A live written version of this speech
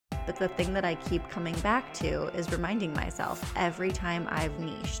But the thing that I keep coming back to is reminding myself every time I've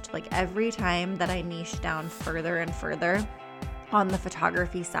niched, like every time that I niche down further and further on the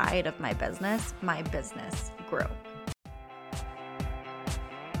photography side of my business grew.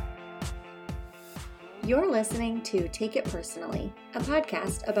 You're listening to Take It Personally, a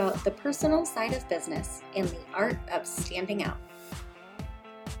podcast about the personal side of business and the art of standing out.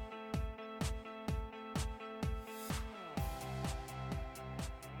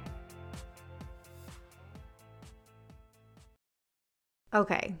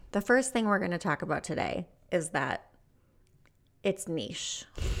 Okay, the first thing we're going to talk about today is that it's niche.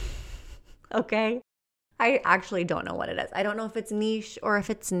 Okay? I actually don't know what it is. I don't know if it's niche or if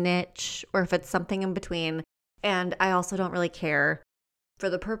it's niche or if it's something in between. And I also don't really care. For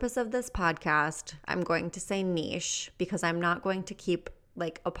the purpose of this podcast, I'm going to say niche because I'm not going to keep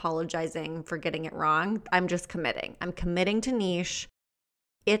apologizing for getting it wrong. I'm just committing. I'm committing to niche.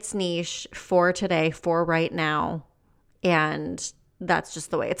 It's niche for today, for right now. And that's just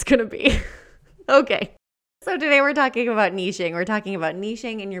the way it's going to be. Okay. So today we're talking about niching. We're talking about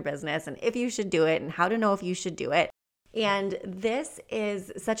niching in your business and if you should do it and how to know if you should do it. And this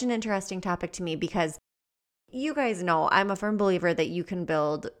is such an interesting topic to me because you guys know I'm a firm believer that you can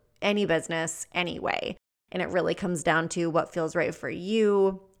build any business anyway. And it really comes down to what feels right for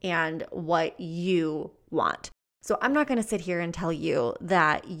you and what you want. So I'm not going to sit here and tell you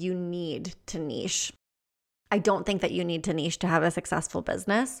that you need to niche. I don't think that you need to niche to have a successful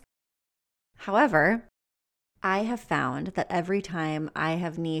business. However, I have found that every time I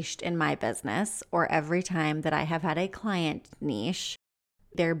have niched in my business or every time that I have had a client niche,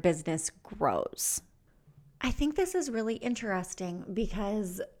 their business grows. I think this is really interesting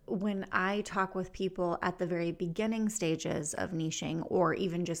because when I talk with people at the very beginning stages of niching or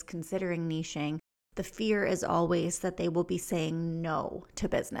even just considering niching, the fear is always that they will be saying no to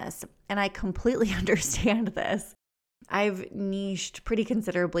business. And I completely understand this. I've niched pretty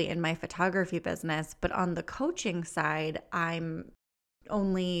considerably in my photography business, but on the coaching side, I'm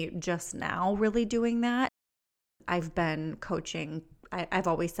only just now really doing that. I've been coaching, I've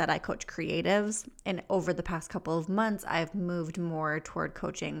always said I coach creatives, and over the past couple of months, I've moved more toward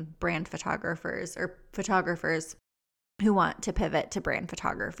coaching brand photographers or photographers who want to pivot to brand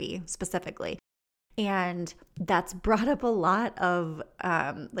photography specifically. And that's brought up a lot of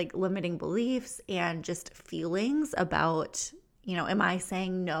limiting beliefs and just feelings about, am I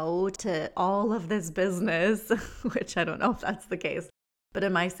saying no to all of this business? Which I don't know if that's the case. But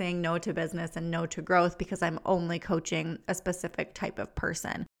am I saying no to business and no to growth because I'm only coaching a specific type of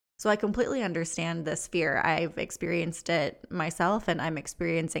person? So I completely understand this fear. I've experienced it myself and I'm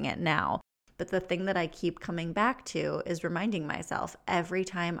experiencing it now. But the thing that I keep coming back to is reminding myself every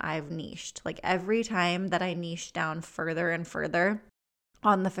time I've niched, like every time that I niche down further and further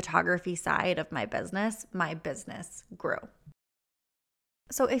on the photography side of my business grew.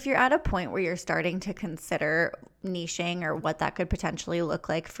 So if you're at a point where you're starting to consider niching or what that could potentially look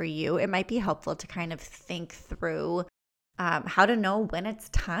like for you, it might be helpful to kind of think through how to know when it's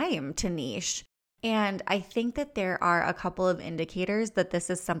time to niche. And I think that there are a couple of indicators that this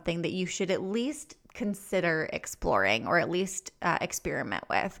is something that you should at least consider exploring or at least experiment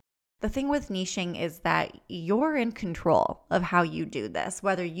with. The thing with niching is that you're in control of how you do this,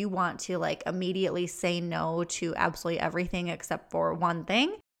 whether you want to immediately say no to absolutely everything except for one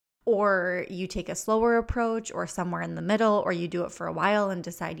thing, or you take a slower approach or somewhere in the middle, or you do it for a while and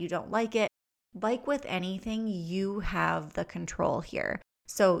decide you don't like it. Like with anything, you have the control here.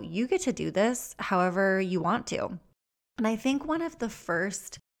 So you get to do this however you want to. And I think one of the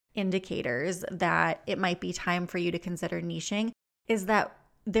first indicators that it might be time for you to consider niching is that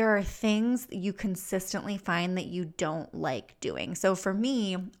there are things you consistently find that you don't like doing. So for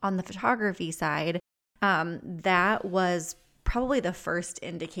me, on the photography side, that was probably the first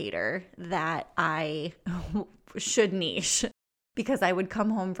indicator that I should niche. Because I would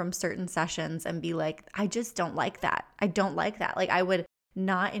come home from certain sessions and be like, I just don't like that. I don't like that. I would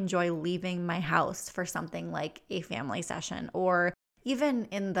not enjoy leaving my house for something like a family session, or even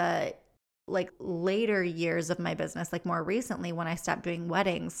in the later years of my business, more recently when I stopped doing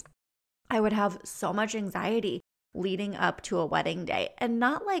weddings, I would have so much anxiety leading up to a wedding day, and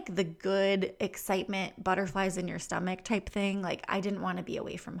not the good excitement, butterflies in your stomach type thing. I didn't want to be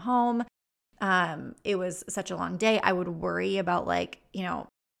away from home. It was such a long day. I would worry about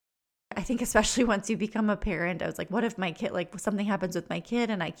I think especially once you become a parent, I was like, what if my kid, something happens with my kid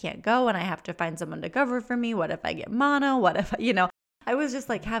and I can't go and I have to find someone to cover for me? What if I get mono? What if, I was just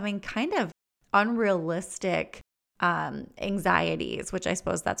having kind of unrealistic anxieties, which I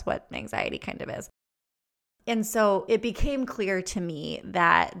suppose that's what anxiety kind of is. And so it became clear to me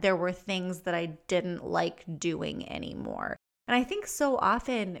that there were things that I didn't like doing anymore. And I think so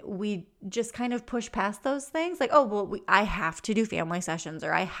often we just kind of push past those things like, oh, well, I have to do family sessions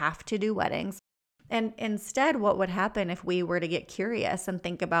or I have to do weddings. And instead, what would happen if we were to get curious and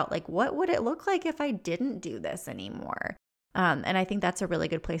think about like, what would it look like if I didn't do this anymore? And I think that's a really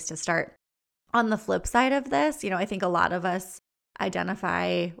good place to start. On the flip side of this, I think a lot of us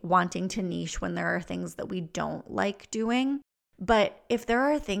identify wanting to niche when there are things that we don't like doing. But if there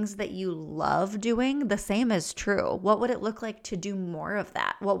are things that you love doing, the same is true. What would it look like to do more of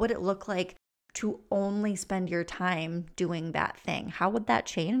that? What would it look like to only spend your time doing that thing? How would that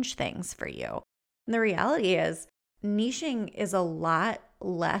change things for you? And the reality is, niching is a lot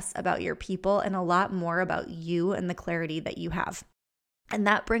less about your people and a lot more about you and the clarity that you have. And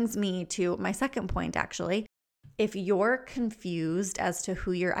that brings me to my second point, actually. If you're confused as to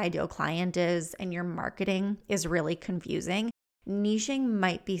who your ideal client is and your marketing is really confusing, niching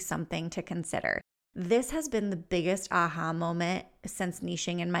might be something to consider. This has been the biggest aha moment since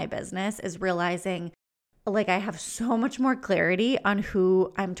niching in my business, is realizing like I have so much more clarity on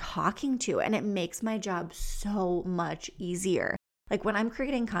who I'm talking to, and it makes my job so much easier. Like when I'm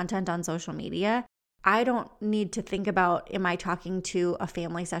creating content on social media, I don't need to think about, am I talking to a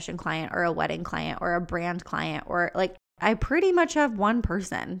family session client or a wedding client or a brand client, or like I pretty much have one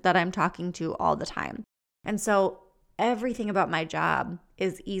person that I'm talking to all the time. And so everything about my job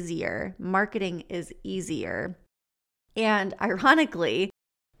is easier. Marketing is easier. And ironically,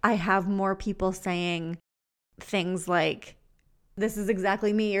 I have more people saying things like, this is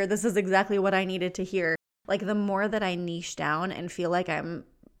exactly me, or this is exactly what I needed to hear. Like the more that I niche down and feel like I'm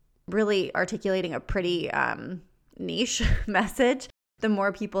really articulating a pretty niche message, the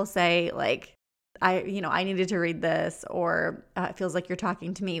more people say like, I needed to read this, or it feels like you're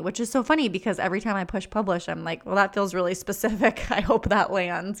talking to me, which is so funny because every time I push publish, I'm like, well, that feels really specific. I hope that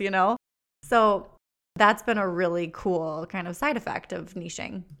lands, So that's been a really cool kind of side effect of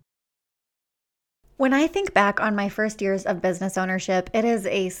niching. When I think back on my first years of business ownership, it is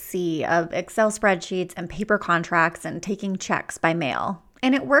a sea of Excel spreadsheets and paper contracts and taking checks by mail.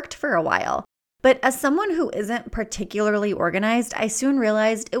 And it worked for a while. But as someone who isn't particularly organized, I soon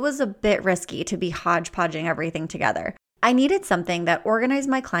realized it was a bit risky to be hodgepodging everything together. I needed something that organized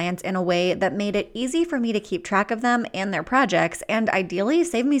my clients in a way that made it easy for me to keep track of them and their projects, and ideally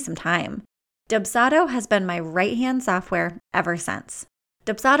save me some time. Dubsado has been my right-hand software ever since.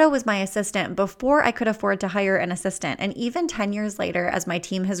 Dubsado was my assistant before I could afford to hire an assistant, and even 10 years later, as my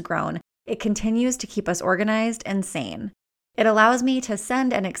team has grown, it continues to keep us organized and sane. It allows me to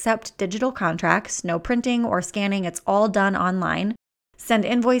send and accept digital contracts, no printing or scanning, it's all done online, send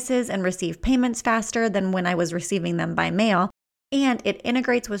invoices and receive payments faster than when I was receiving them by mail, and it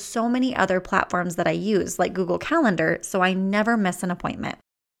integrates with so many other platforms that I use, like Google Calendar, so I never miss an appointment.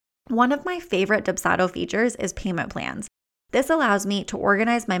 One of my favorite Dubsado features is payment plans. This allows me to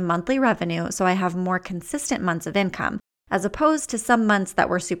organize my monthly revenue so I have more consistent months of income, as opposed to some months that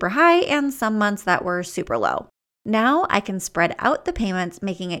were super high and some months that were super low. Now I can spread out the payments,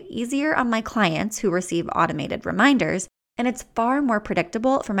 making it easier on my clients who receive automated reminders, and it's far more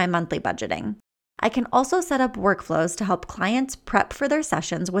predictable for my monthly budgeting. I can also set up workflows to help clients prep for their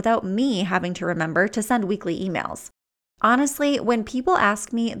sessions without me having to remember to send weekly emails. Honestly, when people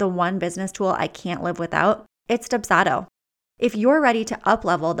ask me the one business tool I can't live without, it's Dubsado. If you're ready to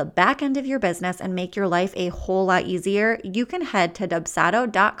up-level the back end of your business and make your life a whole lot easier, you can head to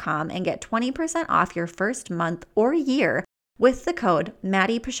Dubsado.com and get 20% off your first month or year with the code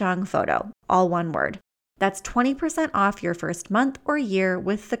MaddiePashongPhoto, all one word. That's 20% off your first month or year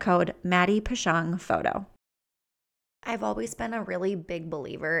with the code MaddiePashongPhoto. I've always been a really big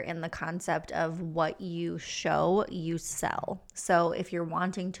believer in the concept of what you show, you sell. So if you're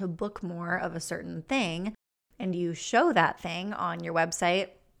wanting to book more of a certain thing, and you show that thing on your website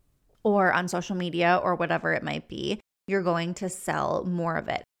or on social media or whatever it might be, you're going to sell more of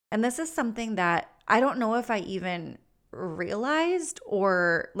it. And this is something that I don't know if I even realized,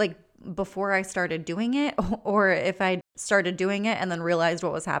 or like before I started doing it, or if I started doing it and then realized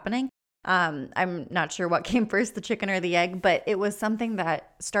what was happening. I'm not sure what came first, the chicken or the egg, but it was something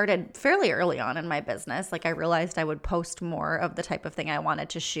that started fairly early on in my business. Like I realized I would post more of the type of thing I wanted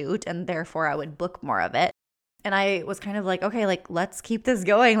to shoot, and therefore I would book more of it. And I was kind of like, okay, like let's keep this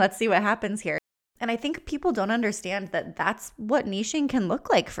going. Let's see what happens here. And I think people don't understand that that's what niching can look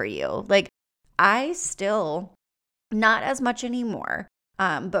like for you. Like I still, not as much anymore,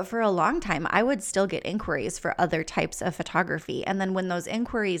 but for a long time, I would still get inquiries for other types of photography. And then when those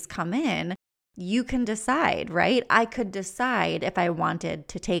inquiries come in, you can decide, right? I could decide if I wanted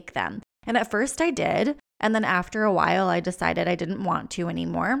to take them. And at first I did. And then after a while, I decided I didn't want to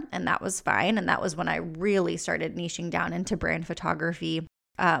anymore, and that was fine. And that was when I really started niching down into brand photography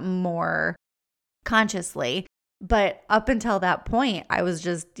more consciously. But up until that point, I was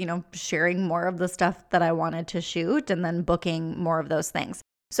just, sharing more of the stuff that I wanted to shoot and then booking more of those things.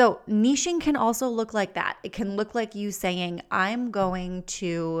 So niching can also look like that. It can look like you saying, I'm going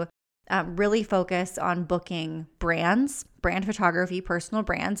to really focus on booking brands, brand photography, personal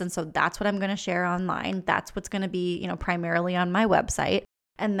brands. And so that's what I'm going to share online. That's what's going to be, primarily on my website.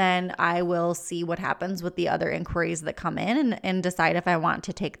 And then I will see what happens with the other inquiries that come in and decide if I want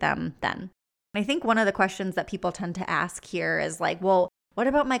to take them then. I think one of the questions that people tend to ask here is like, well, what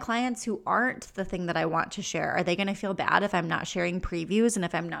about my clients who aren't the thing that I want to share? Are they going to feel bad if I'm not sharing previews and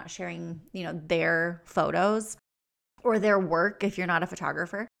if I'm not sharing, their photos or their work if you're not a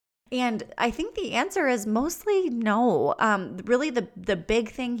photographer? And I think the answer is mostly no. Really, the big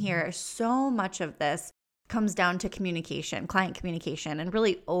thing here is so much of this comes down to communication, client communication, and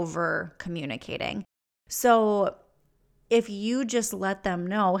really over communicating. So if you just let them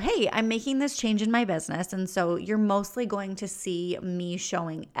know, hey, I'm making this change in my business, and so you're mostly going to see me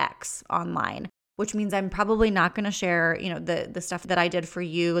showing X online, which means I'm probably not going to share, the stuff that I did for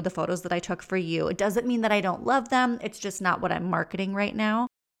you, the photos that I took for you. It doesn't mean that I don't love them. It's just not what I'm marketing right now.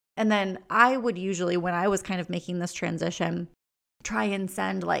 And then I would usually, when I was kind of making this transition, try and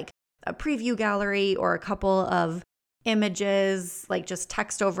send like a preview gallery or a couple of images, like just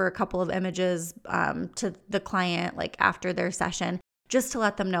text over a couple of images to the client like after their session, just to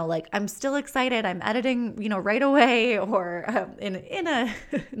let them know like I'm still excited, I'm editing right away, or in a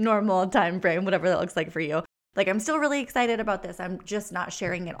normal time frame, whatever that looks like for you. Like I'm still really excited about this, I'm just not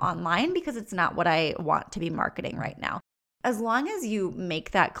sharing it online because it's not what I want to be marketing right now. As long as you make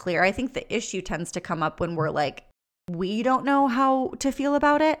that clear, I think the issue tends to come up when we're like, we don't know how to feel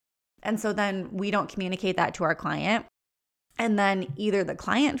about it. And so then we don't communicate that to our client. And then either the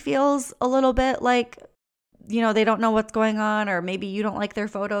client feels a little bit like, they don't know what's going on, or maybe you don't like their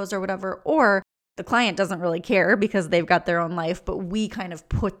photos or whatever, or the client doesn't really care because they've got their own life, but we kind of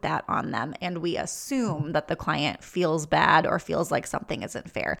put that on them and we assume that the client feels bad or feels like something isn't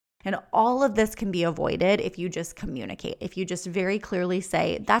fair. And all of this can be avoided if you just communicate. If you just very clearly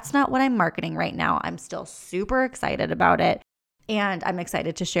say, that's not what I'm marketing right now. I'm still super excited about it. And I'm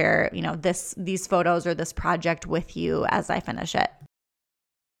excited to share, these photos or this project with you as I finish it.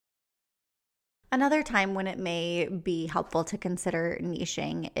 Another time when it may be helpful to consider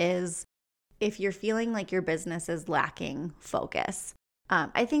niching is if you're feeling like your business is lacking focus.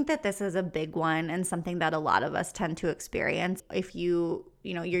 I think that this is a big one and something that a lot of us tend to experience. If you're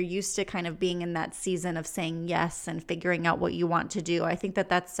used to kind of being in that season of saying yes and figuring out what you want to do, I think that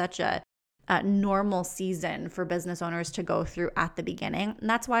that's such a normal season for business owners to go through at the beginning. And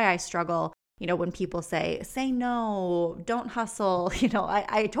that's why I struggle, when people say no, don't hustle,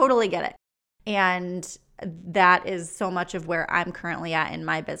 I totally get it. And that is so much of where I'm currently at in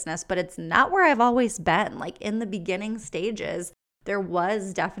my business, but it's not where I've always been. Like in the beginning stages, there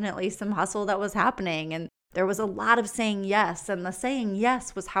was definitely some hustle that was happening, and there was a lot of saying yes, and the saying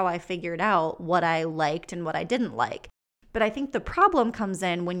yes was how I figured out what I liked and what I didn't like. But I think the problem comes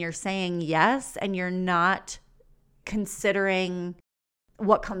in when you're saying yes and you're not considering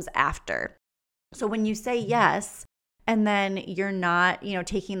what comes after. So when you say yes and then you're not,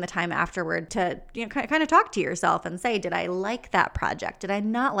 taking the time afterward to kind of talk to yourself and say, did I like that project? Did I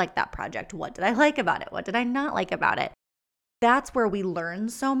not like that project? What did I like about it? What did I not like about it? That's where we learn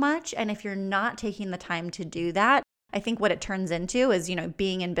so much. And if you're not taking the time to do that, I think what it turns into is,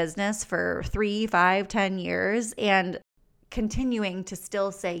 being in business for 3, 5, 10 years and continuing to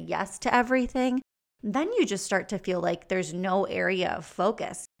still say yes to everything. Then you just start to feel like there's no area of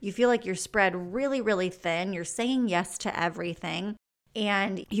focus. You feel like you're spread really, really thin. You're saying yes to everything.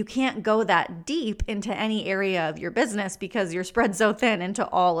 And you can't go that deep into any area of your business because you're spread so thin into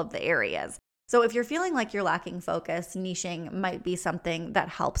all of the areas. So if you're feeling like you're lacking focus, niching might be something that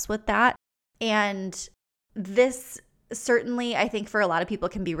helps with that. And this certainly, I think for a lot of people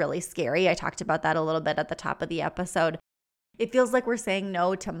can be really scary. I talked about that a little bit at the top of the episode. It feels like we're saying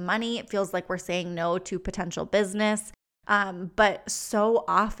no to money. It feels like we're saying no to potential business. But so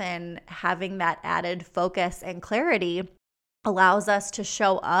often having that added focus and clarity allows us to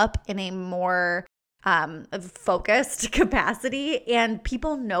show up in a more focused capacity, and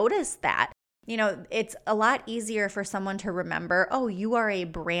people notice that. It's a lot easier for someone to remember, oh, you are a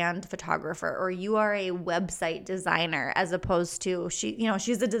brand photographer or you are a website designer, as opposed to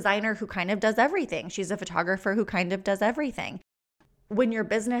she's a designer who kind of does everything. She's a photographer who kind of does everything. When your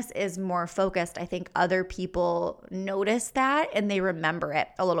business is more focused, I think other people notice that and they remember it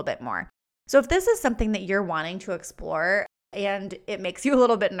a little bit more. So if this is something that you're wanting to explore and it makes you a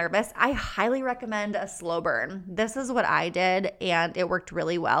little bit nervous, I highly recommend a slow burn. This is what I did, and it worked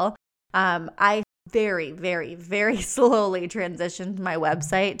really well. I very, very, very slowly transitioned my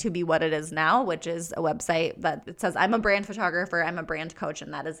website to be what it is now, which is a website that it says I'm a brand photographer, I'm a brand coach,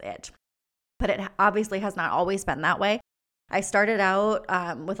 and that is it. But it obviously has not always been that way. I started out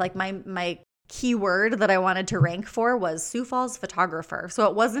with like my keyword that I wanted to rank for was Sioux Falls photographer. So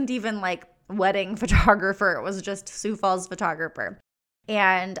it wasn't even like wedding photographer. It was just Sioux Falls photographer.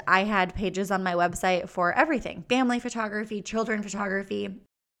 And I had pages on my website for everything: family photography, children photography,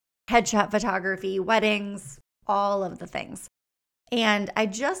 headshot photography, weddings, all of the things. And I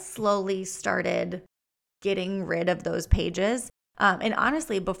just slowly started getting rid of those pages. And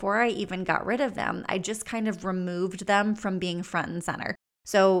honestly, before I even got rid of them, I just kind of removed them from being front and center.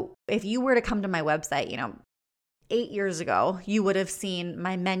 So if you were to come to my website, 8 years ago, you would have seen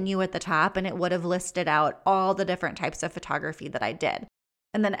my menu at the top, and it would have listed out all the different types of photography that I did.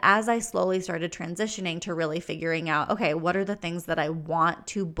 And then as I slowly started transitioning to really figuring out, okay, what are the things that I want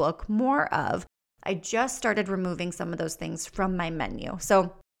to book more of? I just started removing some of those things from my menu.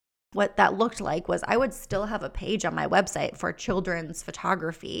 So what that looked like was I would still have a page on my website for children's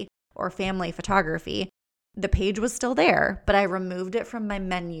photography or family photography. The page was still there, but I removed it from my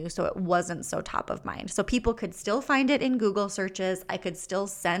menu so it wasn't so top of mind. So people could still find it in Google searches. I could still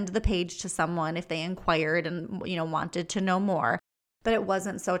send the page to someone if they inquired and wanted to know more, but it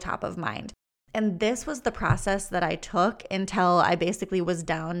wasn't so top of mind. And this was the process that I took until I basically was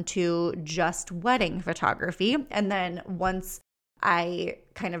down to just wedding photography. And then once I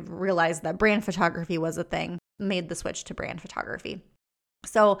kind of realized that brand photography was a thing, made the switch to brand photography.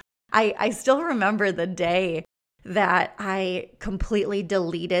 So I still remember the day that I completely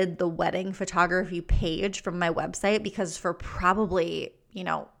deleted the wedding photography page from my website because for probably,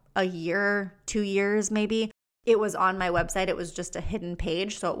 a year, 2 years maybe, it was on my website. It was just a hidden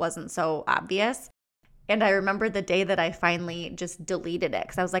page, so it wasn't so obvious. And I remember the day that I finally just deleted it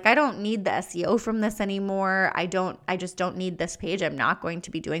because I was like, I don't need the SEO from this anymore. I just don't need this page. I'm not going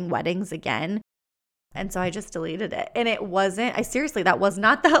to be doing weddings again. And so I just deleted it. And that was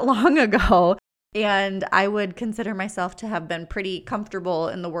not that long ago. And I would consider myself to have been pretty comfortable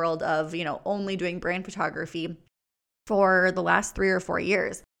in the world of, only doing brand photography for the last 3 or 4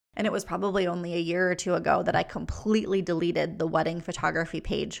 years. And it was probably only a year or two ago that I completely deleted the wedding photography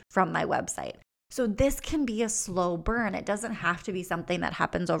page from my website. So this can be a slow burn. It doesn't have to be something that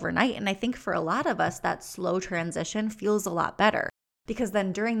happens overnight. And I think for a lot of us, that slow transition feels a lot better because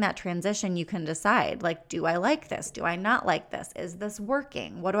then during that transition, you can decide, like, do I like this? Do I not like this? Is this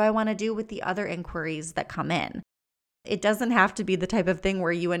working? What do I want to do with the other inquiries that come in? It doesn't have to be the type of thing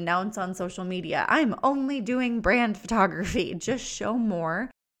where you announce on social media, I'm only doing brand photography. Just show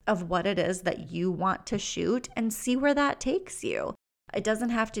more of what it is that you want to shoot and see where that takes you. It doesn't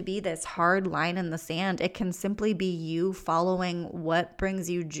have to be this hard line in the sand. It can simply be you following what brings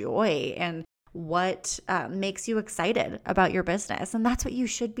you joy and what makes you excited about your business. And that's what you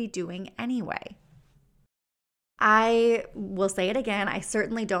should be doing anyway. I will say it again. I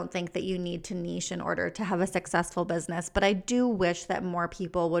certainly don't think that you need to niche in order to have a successful business, but I do wish that more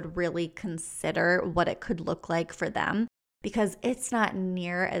people would really consider what it could look like for them. Because it's not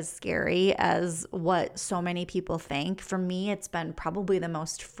near as scary as what so many people think. For me, it's been probably the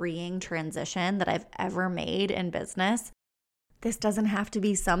most freeing transition that I've ever made in business. This doesn't have to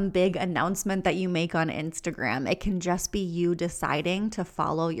be some big announcement that you make on Instagram. It can just be you deciding to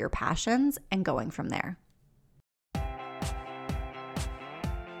follow your passions and going from there.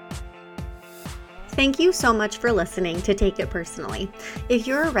 Thank you so much for listening to Take It Personally. If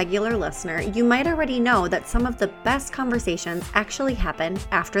you're a regular listener, you might already know that some of the best conversations actually happen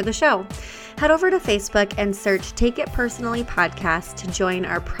after the show. Head over to Facebook and search Take It Personally Podcast to join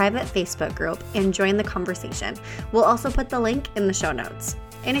our private Facebook group and join the conversation. We'll also put the link in the show notes.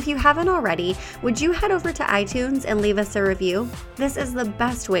 And if you haven't already, would you head over to iTunes and leave us a review? This is the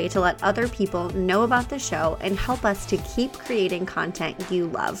best way to let other people know about the show and help us to keep creating content you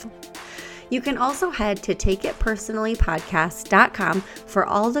love. You can also head to takeitpersonallypodcast.com for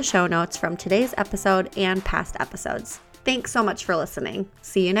all the show notes from today's episode and past episodes. Thanks so much for listening.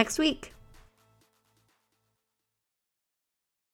 See you next week.